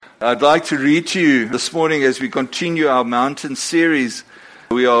I'd like to read to you this morning as we continue our mountain series.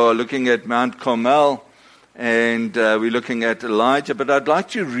 We are looking at Mount Carmel and we're looking at Elijah, but I'd like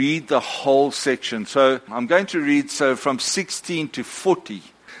to read the whole section. So I'm going to read from 16 to 40,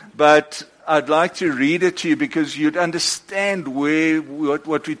 but I'd like to read it to you because you'd understand what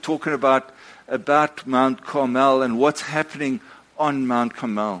we're talking about Mount Carmel and what's happening on Mount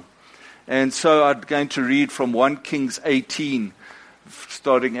Carmel. And so I'm going to read from 1 Kings 18,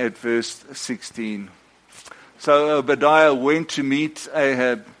 starting at verse 16. So Obadiah went to meet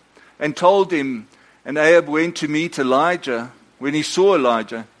Ahab and told him, and Ahab went to meet Elijah. When he saw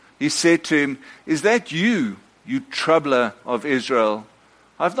Elijah, he said to him, "Is that you, you troubler of Israel?"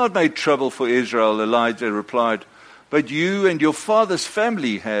 "I've not made trouble for Israel," Elijah replied, "but you and your father's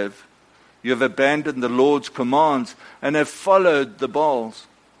family have. You have abandoned the Lord's commands and have followed the Baals.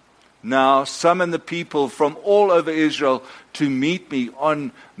 Now summon the people from all over Israel to meet me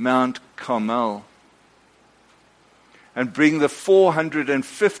on Mount Carmel. And bring the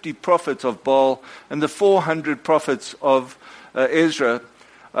 450 prophets of Baal and the 400 prophets of Israel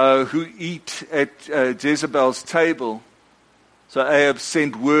who eat at Jezebel's table." So Ahab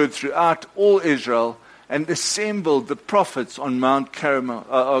sent word throughout all Israel and assembled the prophets on Mount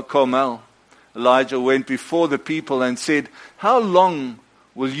Carmel. Elijah went before the people and said, "How long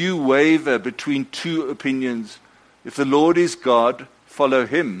will you waver between two opinions? If the Lord is God, follow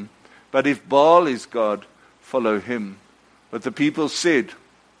him. But if Baal is God, follow him." But the people said,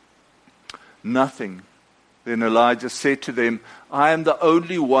 "Nothing." Then Elijah said to them, "I am the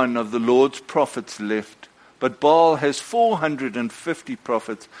only one of the Lord's prophets left, but Baal has 450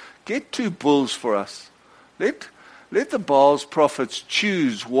 prophets. Get 2 bulls for us. Let the Baal's prophets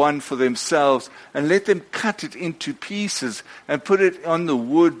choose one for themselves, and let them cut it into pieces and put it on the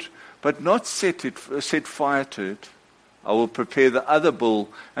wood, but not set fire to it. I will prepare the other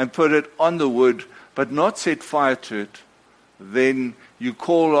bull and put it on the wood, but not set fire to it. Then you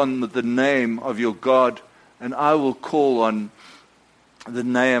call on the name of your God, and I will call on the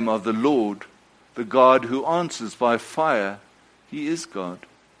name of the Lord, the God who answers by fire. He is God."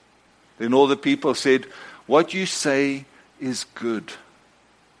 Then all the people said, "What you say is good."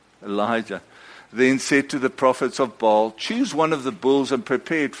 Elijah then said to the prophets of Baal, "Choose one of the bulls and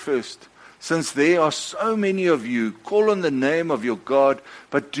prepare it first. Since there are so many of you, call on the name of your God,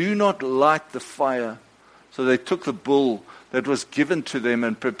 but do not light the fire." So they took the bull that was given to them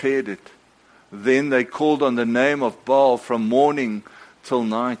and prepared it. Then they called on the name of Baal from morning till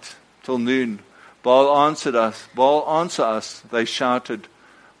noon. "Baal, answer us," they shouted.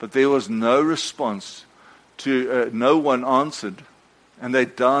 But there was no response. No one answered, and they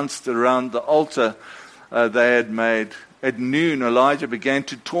danced around the altar they had made. At noon, Elijah began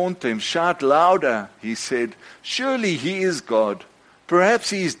to taunt them. "Shout louder," he said. "Surely he is God. Perhaps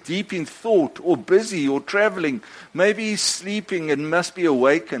he is deep in thought, or busy, or traveling. Maybe he's sleeping and must be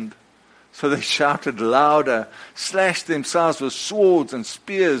awakened." So they shouted louder, slashed themselves with swords and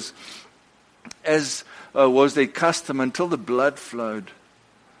spears, as was their custom, until the blood flowed.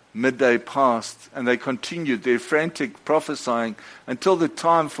 Midday passed, and they continued their frantic prophesying until the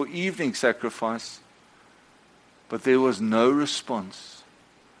time for evening sacrifice. But there was no response.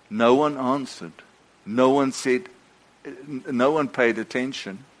 No one answered. No one paid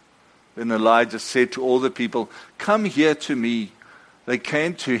attention. Then Elijah said to all the people, "Come here to me." They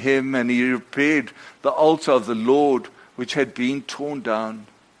came to him, and he repaired the altar of the Lord, which had been torn down.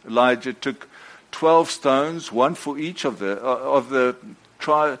 Elijah took 12 stones, one for each of the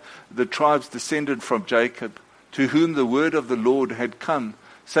tribes descended from Jacob, to whom the word of the Lord had come,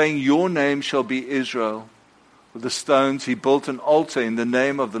 saying, "Your name shall be Israel." With the stones he built an altar in the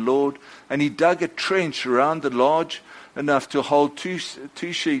name of the Lord, and he dug a trench around it large enough to hold two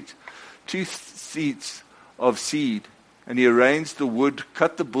seats of seed. And he arranged the wood,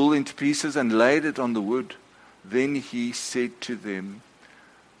 cut the bull into pieces, and laid it on the wood. Then he said to them,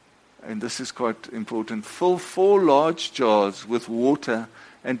 and this is quite important, "Fill 4 large jars with water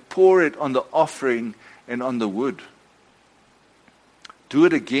and pour it on the offering and on the wood." "Do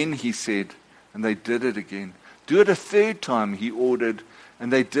it again," he said, and they did it again. "Do it a 3rd time," he ordered,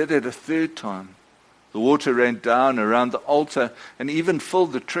 and they did it a 3rd time. The water ran down around the altar and even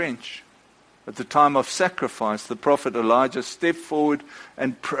filled the trench. At the time of sacrifice, the prophet Elijah stepped forward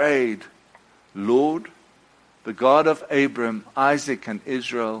and prayed, "Lord, the God of Abraham, Isaac, and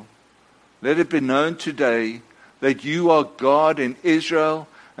Israel, let it be known today that you are God in Israel,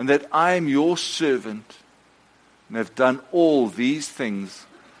 and that I am your servant, and have done all these things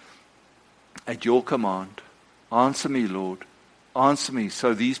at your command. Answer me, Lord. Answer me,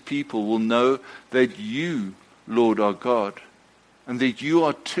 so these people will know that you, Lord, are God." and that you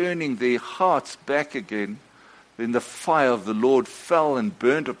are turning their hearts back again, then the fire of the Lord fell and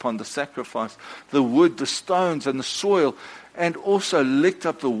burned upon the sacrifice, the wood, the stones, and the soil, and also licked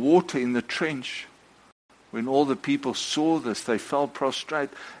up the water in the trench. When all the people saw this, they fell prostrate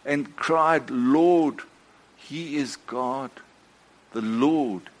and cried, Lord, He is God. The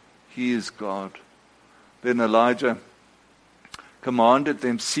Lord, He is God. Then Elijah commanded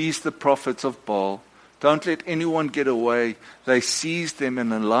them, seize the prophets of Baal. Don't let anyone get away. They seized them,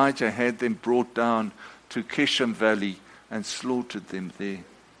 and Elijah had them brought down to Kishon Valley and slaughtered them there.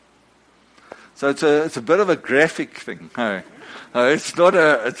 So it's a bit of a graphic thing. It's not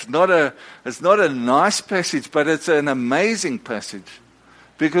a nice passage, but it's an amazing passage,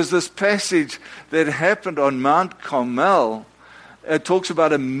 because this passage that happened on Mount Carmel, it talks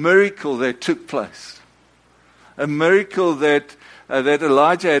about a miracle that took place, a miracle that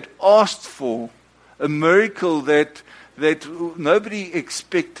Elijah had asked for, a miracle that nobody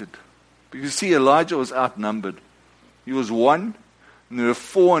expected. Because see, Elijah was outnumbered. He was one, and there were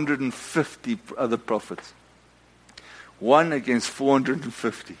 450 other prophets. One against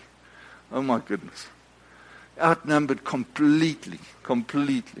 450. Oh my goodness. Outnumbered completely.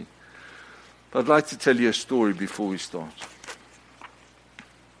 But I'd like to tell you a story before we start.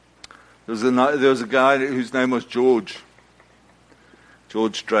 There was a guy whose name was George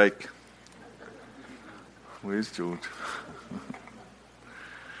Drake. Where's George?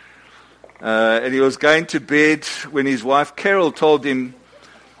 And he was going to bed when his wife Carol told him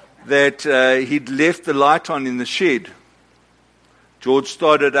that he'd left the light on in the shed. George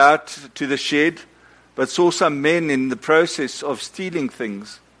started out to the shed, but saw some men in the process of stealing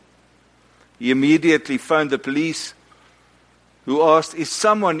things. He immediately phoned the police, who asked, is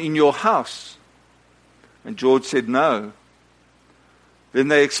someone in your house? And George said no. Then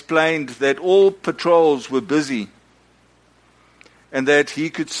they explained that all patrols were busy, and that he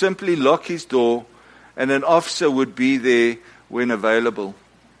could simply lock his door and an officer would be there when available.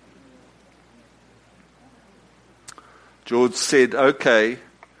 George said, okay,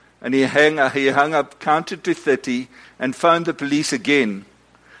 and he hung up, counted to 30, and phoned the police again.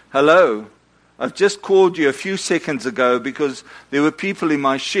 Hello, I've just called you a few seconds ago because there were people in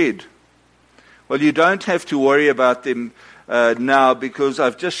my shed. Well, you don't have to worry about them now because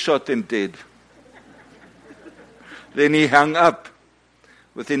I've just shot them dead. Then he hung up.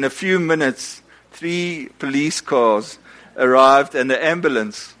 Within a few minutes, 3 police cars arrived and an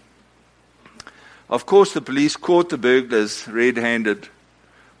ambulance. Of course, the police caught the burglars red-handed.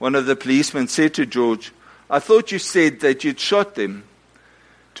 One of the policemen said to George, I thought you said that you'd shot them.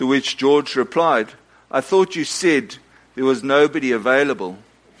 To which George replied, I thought you said there was nobody available.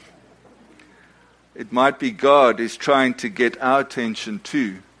 It might be God is trying to get our attention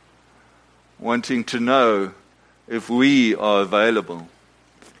too, wanting to know if we are available.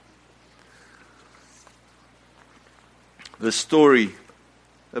 The story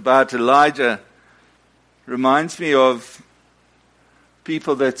about Elijah reminds me of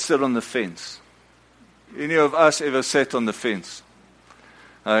people that sit on the fence. Any of us ever sat on the fence?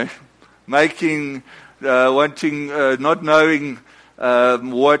 Wanting, not knowing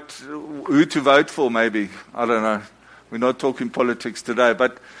who to vote for maybe. I don't know. We're not talking politics today,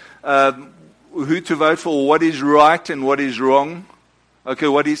 but who to vote for, what is right and what is wrong. Okay,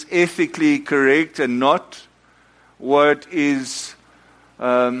 what is ethically correct and not. What is,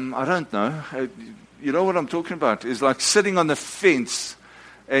 I don't know. You know what I'm talking about? It's like sitting on the fence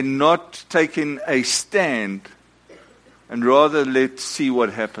and not taking a stand and rather let's see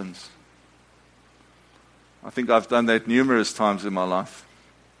what happens. I think I've done that numerous times in my life.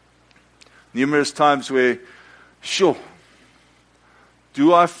 Numerous times where, sure,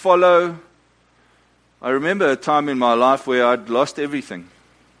 do I follow? I remember a time in my life where I'd lost everything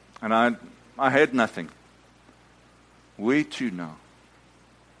and I had nothing. Where to now?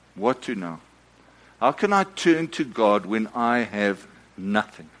 What to now? How can I turn to God when I have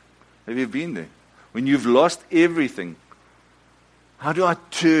nothing? Have you been there? When you've lost everything, how do I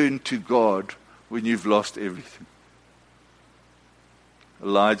turn to God when you've lost everything?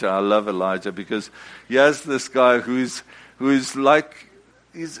 Elijah, I love Elijah because he has this guy who's like,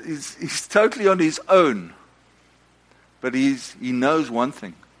 he's totally on his own. But he knows one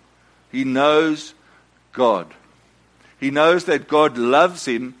thing. He knows God. He knows that God loves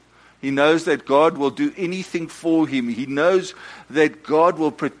him. He knows that God will do anything for him. He knows that God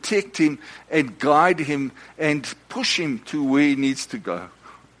will protect him and guide him and push him to where he needs to go.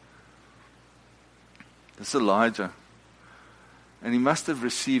 That's Elijah. And he must have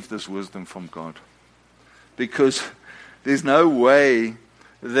received this wisdom from God. Because there's no way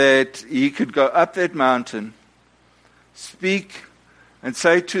that he could go up that mountain, speak and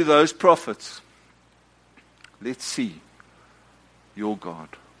say to those prophets, let's see your God.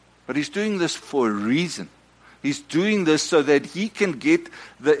 But he's doing this for a reason. He's doing this so that he can get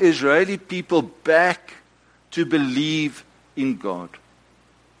the Israeli people back to believe in God.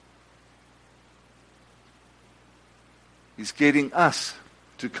 He's getting us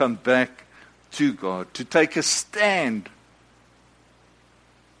to come back to God, to take a stand.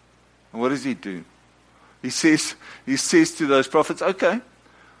 And what does he do? He says to those prophets, okay,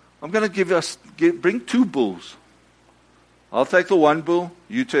 I'm going to bring 2 bulls. I'll take the one bull,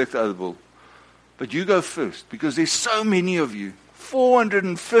 you take the other bull. But you go first, because there's so many of you,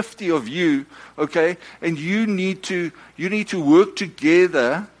 450 of you, okay, and you need to work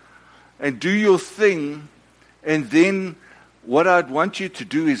together and do your thing, and then what I'd want you to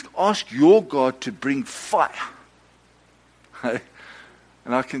do is ask your God to bring fire. And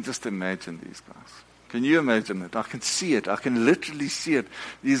I can just imagine these guys. Can you imagine it? I can see it. I can literally see it.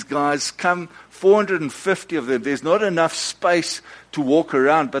 These guys come, 450 of them. There's not enough space to walk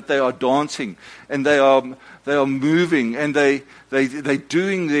around, but they are dancing and they are moving and they're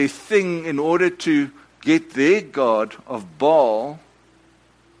doing their thing in order to get their God of Baal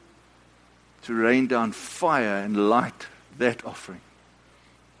to rain down fire and light that offering.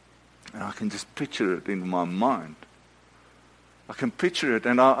 And I can just picture it in my mind. I can picture it,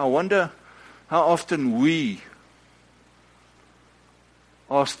 and I wonder how often we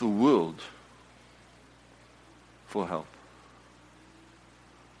ask the world for help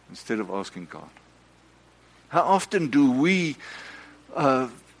instead of asking God. How often do we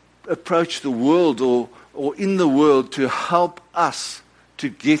approach the world or in the world to help us to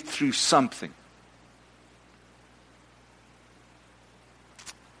get through something?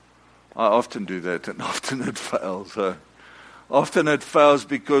 I often do that, and often it fails. Often it fails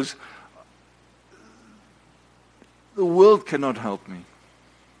because the world cannot help me.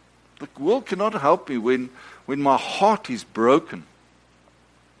 The world cannot help me when my heart is broken.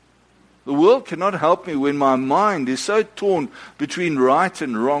 The world cannot help me when my mind is so torn between right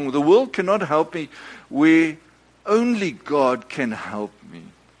and wrong. The world cannot help me where only God can help me.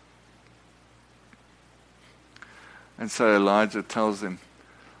 And so Elijah tells them,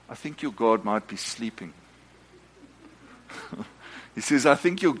 I think your God might be sleeping. He says, I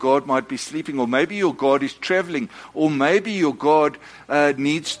think your God might be sleeping, or maybe your God is traveling, or maybe your God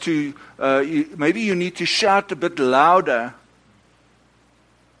needs to, maybe you need to shout a bit louder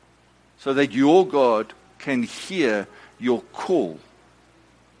so that your God can hear your call.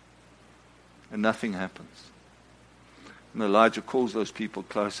 And nothing happens. And Elijah calls those people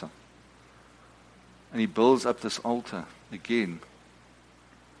closer. And he builds up this altar again.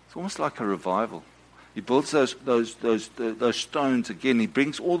 It's almost like a revival. He builds those stones again. He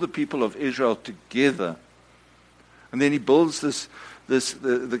brings all the people of Israel together, and then he builds this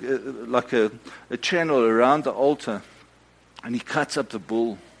like a channel around the altar, and he cuts up the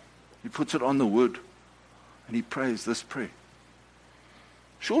bull. He puts it on the wood, and he prays this prayer.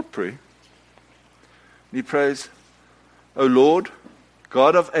 Short prayer. And he prays, O Lord,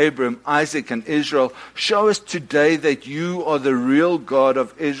 God of Abraham, Isaac, and Israel, show us today that you are the real God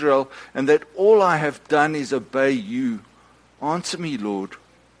of Israel and that all I have done is obey you. Answer me, Lord,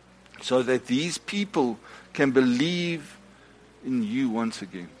 so that these people can believe in you once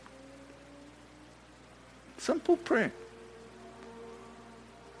again. Simple prayer.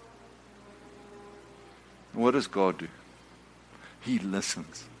 What does God do? He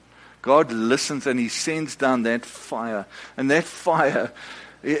listens. God listens and he sends down that fire. And that fire,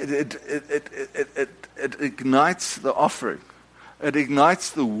 it ignites the offering. It ignites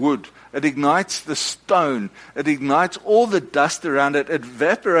the wood. It ignites the stone. It ignites all the dust around it. It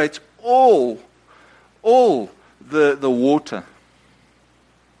evaporates all the water.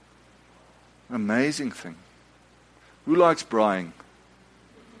 Amazing thing. Who likes braaiing?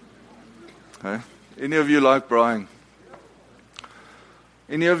 Okay. Any of you like braaiing?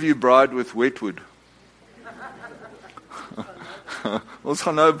 Any of you braaied with wet wood? Ons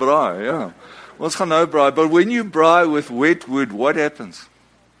gaan nou braai, yeah. Ons gaan nou braai. But when you braai with wet wood, what happens?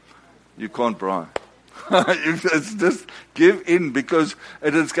 You can't braai. It's just give in, because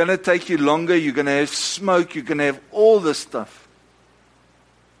it is going to take you longer. You're going to have smoke. You're going to have all this stuff.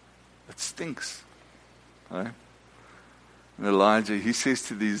 It stinks. Right? And Elijah, he says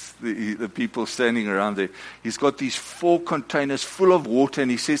to the people standing around there, he's got these 4 containers full of water, and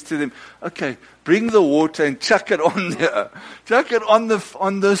he says to them, okay, bring the water and chuck it on there. Chuck it on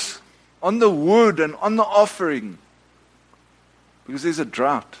the wood and on the offering. Because there's a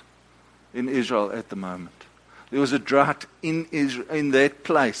drought in Israel at the moment. There was a drought in Israel, in that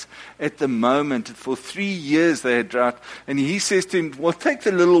place. At the moment, for 3 years they had drought. And he says to him, well, take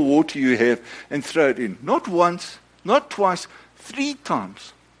the little water you have and throw it in. Not once, not twice, 3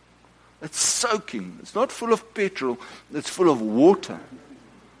 times. It's soaking. It's not full of petrol. It's full of water.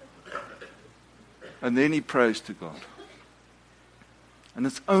 And then he prays to God. And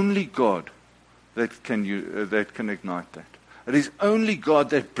it's only God that can ignite that. It is only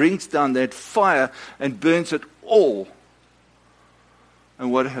God that brings down that fire and burns it all.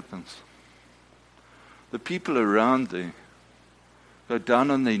 And what happens? The people around there go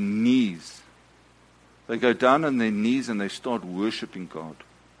down on their knees. They go down on their knees and they start worshiping God.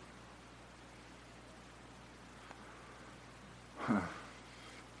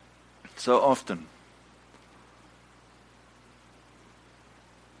 So often,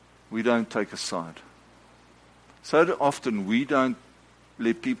 we don't take a side. So often we don't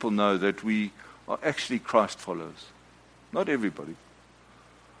let people know that we are actually Christ followers. Not everybody.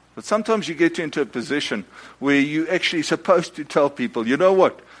 But sometimes you get into a position where you're actually supposed to tell people, you know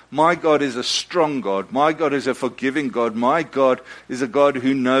what? My God is a strong God. My God is a forgiving God. My God is a God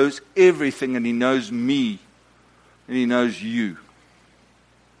who knows everything, and He knows me and He knows you.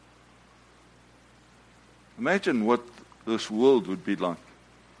 Imagine what this world would be like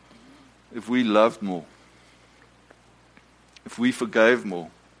if we loved more. If we forgave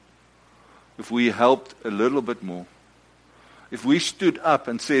more, if we helped a little bit more, if we stood up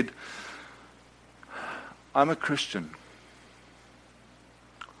and said, I'm a Christian.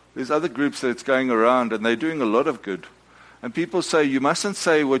 There's other groups that's going around and they're doing a lot of good. And people say, you mustn't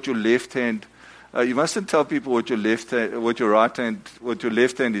say what your left hand, you mustn't tell people what your left hand, what your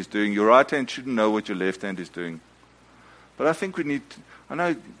left hand is doing. Your right hand shouldn't know what your left hand is doing. But I think we need, I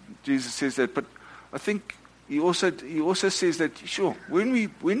know Jesus says that, but I think He also says that, sure, when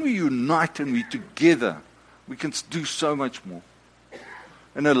we unite and we together, we can do so much more.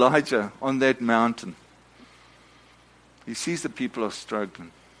 And Elijah on that mountain, he sees the people are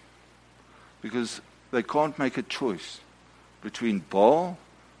struggling because they can't make a choice between Baal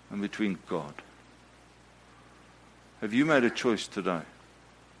and between God. Have you made a choice today?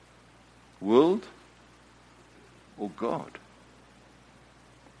 World or God?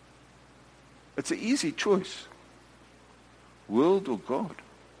 It's an easy choice. World or God?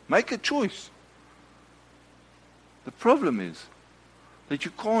 Make a choice. The problem is that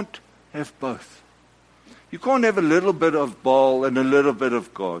you can't have both. You can't have a little bit of Baal and a little bit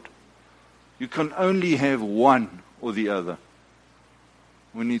of God. You can only have one or the other.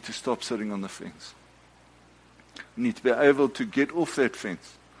 We need to stop sitting on the fence. We need to be able to get off that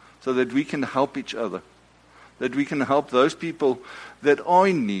fence so that we can help each other. That we can help those people that are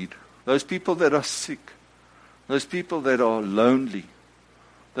in need. Those people that are sick, those people that are lonely,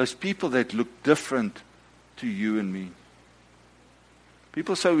 those people that look different to you and me.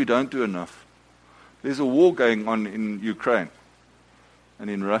 People say we don't do enough. There's a war going on in Ukraine and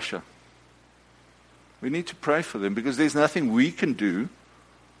in Russia. We need to pray for them because there's nothing we can do.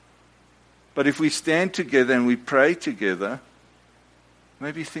 But if we stand together and we pray together,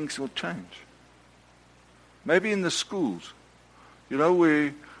 maybe things will change. Maybe in the schools,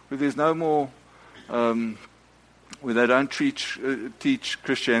 where there's no more, where they don't teach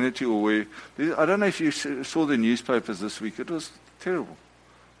Christianity, or where, I don't know if you saw the newspapers this week. It was terrible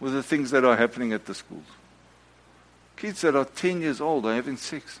with the things that are happening at the schools. Kids that are 10 years old are having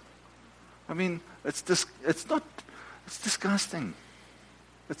sex. I mean, it's disgusting.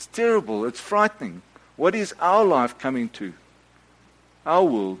 It's terrible. It's frightening. What is our life coming to? Our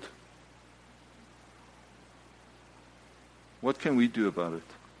world. What can we do about it?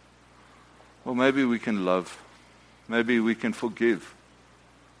 Well, maybe we can love. Maybe we can forgive.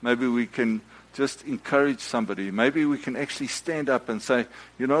 Maybe we can just encourage somebody. Maybe we can actually stand up and say,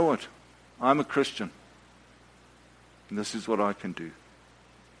 you know what? I'm a Christian. And this is what I can do.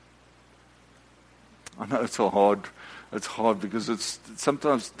 I know it's hard because it's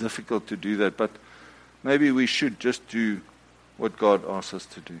sometimes difficult to do that, but maybe we should just do what God asks us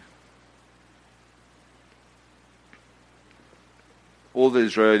to do. All the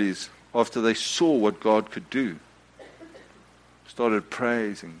Israelis, after they saw what God could do, started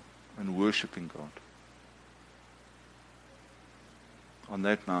praising and worshiping God on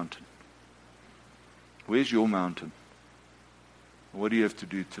that mountain. Where's your mountain? What do you have to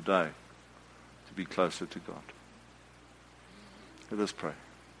do today to be closer to God? Let us pray.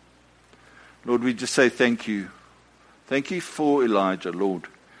 Lord, we just say thank you. Thank you for Elijah, Lord.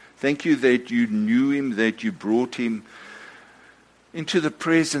 Thank you that you knew him, that you brought him into the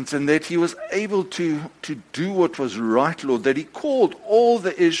presence, and that he was able to do what was right, Lord, that he called all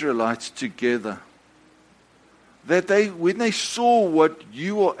the Israelites together. that when they saw what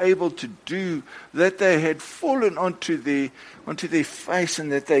you were able to do, that they had fallen onto their face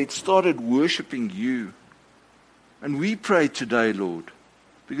and that they had started worshiping you. And we pray today, Lord,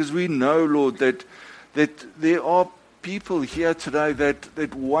 because we know, Lord, that there are people here today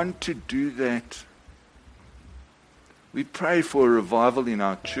that want to do that. We pray for a revival in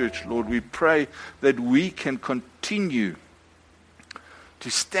our church, Lord. We pray that we can continue to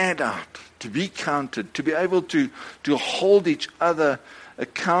stand out, to be counted, to be able to hold each other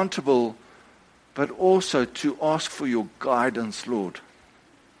accountable, but also to ask for your guidance, Lord.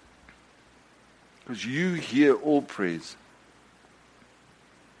 Because you hear all prayers.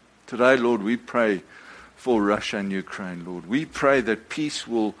 Today, Lord, we pray for Russia and Ukraine, Lord. We pray that peace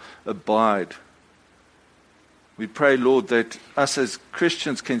will abide. We pray, Lord, that us as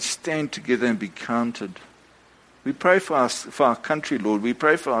Christians can stand together and be counted. We pray for our country, Lord. We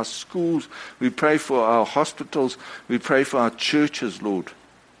pray for our schools. We pray for our hospitals. We pray for our churches, Lord.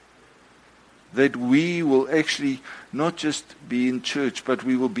 That we will actually not just be in church, but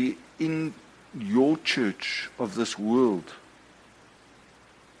we will be in your church of this world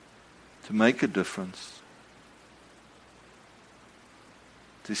to make a difference,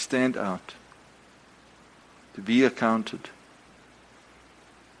 to stand out, to be accounted,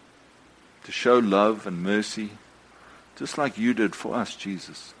 to show love and mercy, just like you did for us,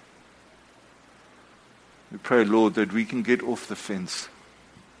 Jesus. We pray, Lord, that we can get off the fence,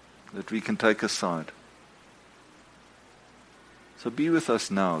 that we can take a side. So be with us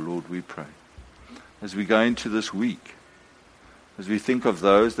now, Lord, we pray, as we go into this week, as we think of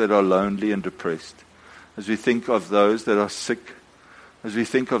those that are lonely and depressed, as we think of those that are sick, as we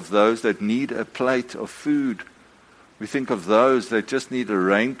think of those that need a plate of food, we think of those that just need a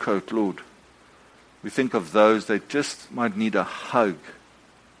raincoat, Lord. We think of those that just might need a hug.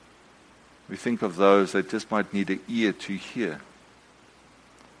 We think of those that just might need an ear to hear.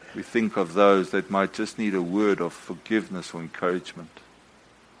 We think of those that might just need a word of forgiveness or encouragement.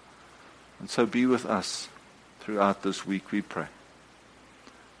 And so be with us throughout this week, we pray,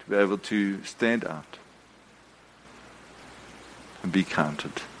 to be able to stand out and be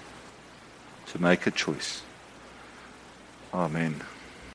counted, to make a choice. Amen.